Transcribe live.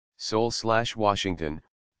Seoul/Washington,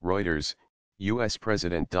 Reuters. U.S.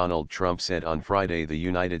 President Donald Trump said on Friday the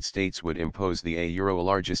United States would impose the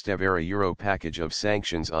largest ever Euro package of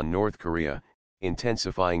sanctions on North Korea,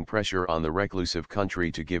 intensifying pressure on the reclusive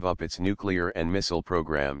country to give up its nuclear and missile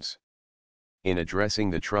programs. In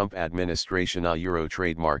addressing the Trump administration Euro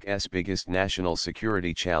trademark's biggest national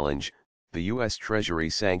security challenge, the U.S.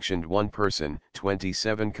 Treasury sanctioned one person,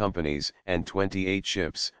 27 companies, and 28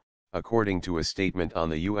 ships, according to a statement on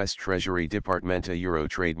the U.S. Treasury Department Euro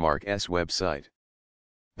trademark's website.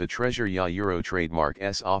 The Treasury Euro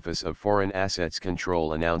trademark's Office of Foreign Assets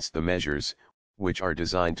Control announced the measures, which are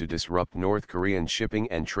designed to disrupt North Korean shipping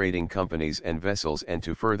and trading companies and vessels and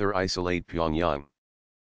to further isolate Pyongyang.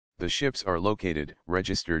 The ships are located,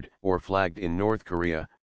 registered, or flagged in North Korea,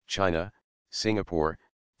 China, Singapore,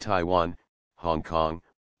 Taiwan, Hong Kong,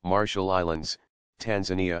 Marshall Islands,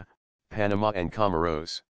 Tanzania, Panama and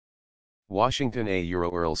Comoros. Washington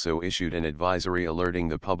also issued an advisory alerting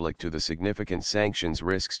the public to the significant sanctions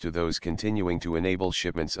risks to those continuing to enable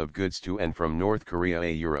shipments of goods to and from North Korea.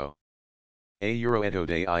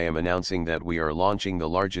 Today I am announcing that we are launching the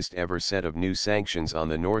largest ever set of new sanctions on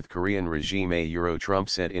the North Korean regime. Trump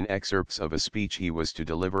said in excerpts of a speech he was to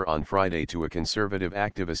deliver on Friday to a conservative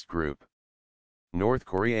activist group. North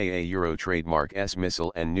Korea trademark's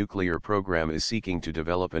missile and nuclear program is seeking to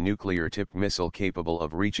develop a nuclear-tipped missile capable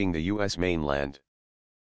of reaching the U.S. mainland.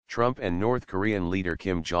 Trump and North Korean leader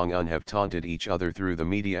Kim Jong-un have taunted each other through the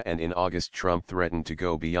media, and in August Trump threatened to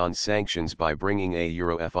go beyond sanctions by bringing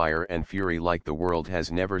fire and fury like the world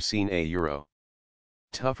has never seen.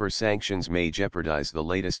 Tougher sanctions may jeopardize the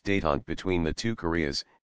latest détente between the two Koreas,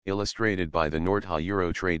 illustrated by the North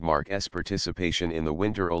trademark's participation in the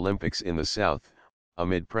Winter Olympics in the South,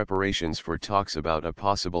 amid preparations for talks about a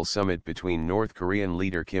possible summit between North Korean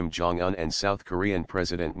leader Kim Jong-un and South Korean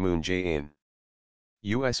President Moon Jae-in.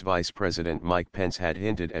 U.S. Vice President Mike Pence had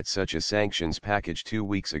hinted at such a sanctions package 2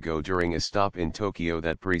 weeks ago during a stop in Tokyo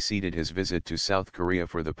that preceded his visit to South Korea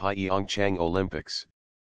for the Pyeongchang Olympics.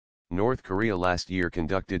 North Korea last year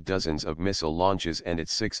conducted dozens of missile launches and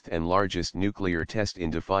its sixth and largest nuclear test in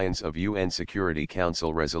defiance of UN Security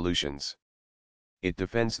Council resolutions. It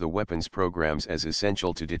defends the weapons programs as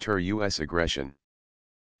essential to deter U.S. aggression.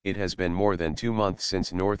 It has been more than 2 months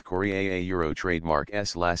since North Korea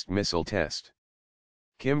trademark's last missile test.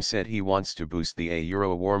 Kim said he wants to boost the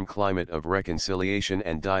warm climate of reconciliation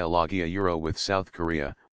and dialogue with South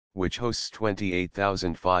Korea, which hosts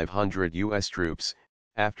 28,500 U.S. troops,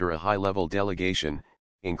 after a high-level delegation,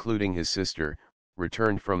 including his sister,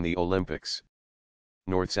 returned from the Olympics.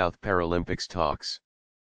 North-South Paralympics talks.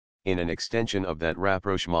 In an extension of that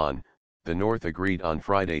rapprochement, the North agreed on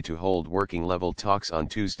Friday to hold working-level talks on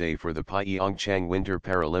Tuesday for the Pyeongchang Winter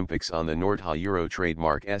Paralympics on the North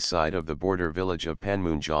trademark's side of the border village of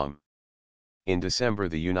Panmunjom. In December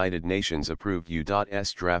the United Nations approved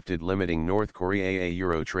U.S. drafted limiting North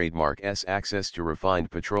Korea trademark's access to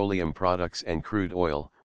refined petroleum products and crude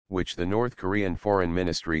oil, which the North Korean Foreign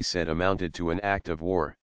Ministry said amounted to an act of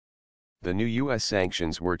war. The new U.S.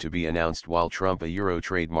 sanctions were to be announced while Trump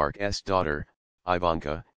trademark's daughter,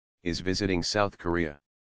 Ivanka, is visiting South Korea.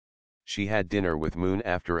 She had dinner with Moon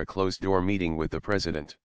after a closed-door meeting with the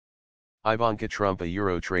president. Ivanka Trump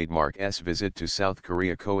trademark's visit to South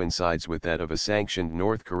Korea coincides with that of a sanctioned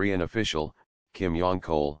North Korean official, Kim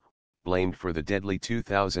Yong-chol, blamed for the deadly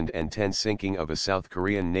 2010 sinking of a South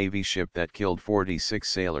Korean Navy ship that killed 46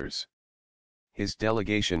 sailors. His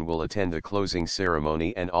delegation will attend the closing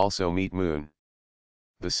ceremony and also meet Moon.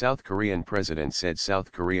 The South Korean president said South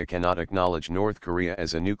Korea cannot acknowledge North Korea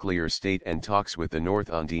as a nuclear state and talks with the North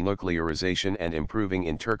on denuclearization and improving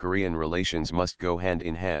inter-Korean relations must go hand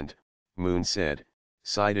in hand, Moon said,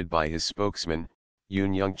 cited by his spokesman,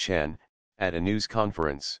 Yoon Young-chan, at a news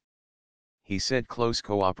conference. He said close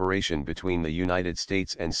cooperation between the United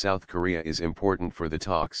States and South Korea is important for the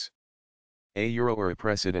talks.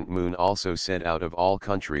 President Moon also said out of all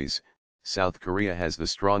countries, South Korea has the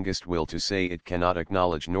strongest will to say it cannot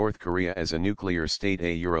acknowledge North Korea as a nuclear state.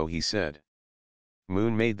 He said.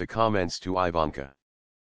 Moon made the comments to Ivanka.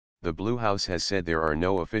 The Blue House has said there are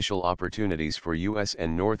no official opportunities for U.S.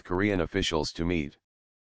 and North Korean officials to meet.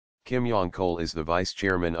 Kim Yong-chol is the vice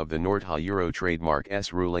chairman of the North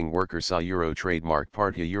trademark's ruling Workers' Trademark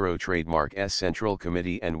Party trademark's Central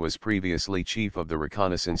Committee and was previously chief of the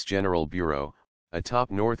Reconnaissance General Bureau, a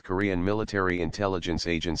top North Korean military intelligence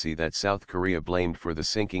agency that South Korea blamed for the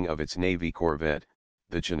sinking of its Navy corvette,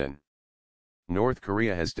 the Cheonan. North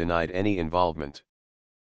Korea has denied any involvement.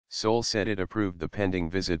 Seoul said it approved the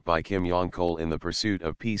pending visit by Kim Yong-chol in the pursuit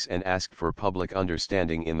of peace and asked for public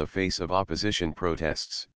understanding in the face of opposition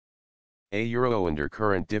protests. Under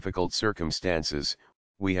current difficult circumstances,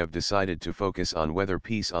 we have decided to focus on whether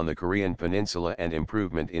peace on the Korean peninsula and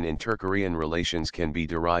improvement in inter-Korean relations can be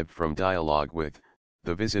derived from dialogue with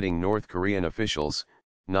the visiting North Korean officials,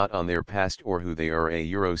 not on their past or who they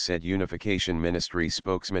are, said Unification Ministry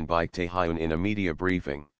spokesman Baek Tae-hyun in a media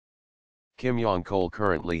briefing. Kim Yong-chol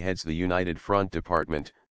currently heads the United Front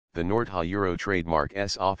Department, the Nordha Trademark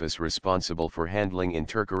S office responsible for handling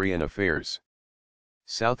inter-Korean affairs.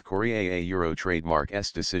 South Korea Trademark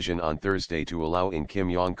S decision on Thursday to allow in Kim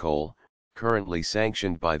Yong-chol, currently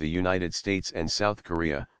sanctioned by the United States and South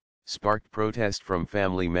Korea, sparked protest from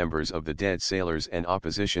family members of the dead sailors and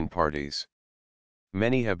opposition parties.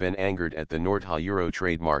 Many have been angered at the Nordha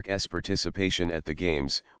Trademark S participation at the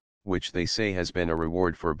Games, which they say has been a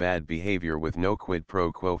reward for bad behavior with no quid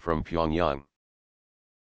pro quo from Pyongyang.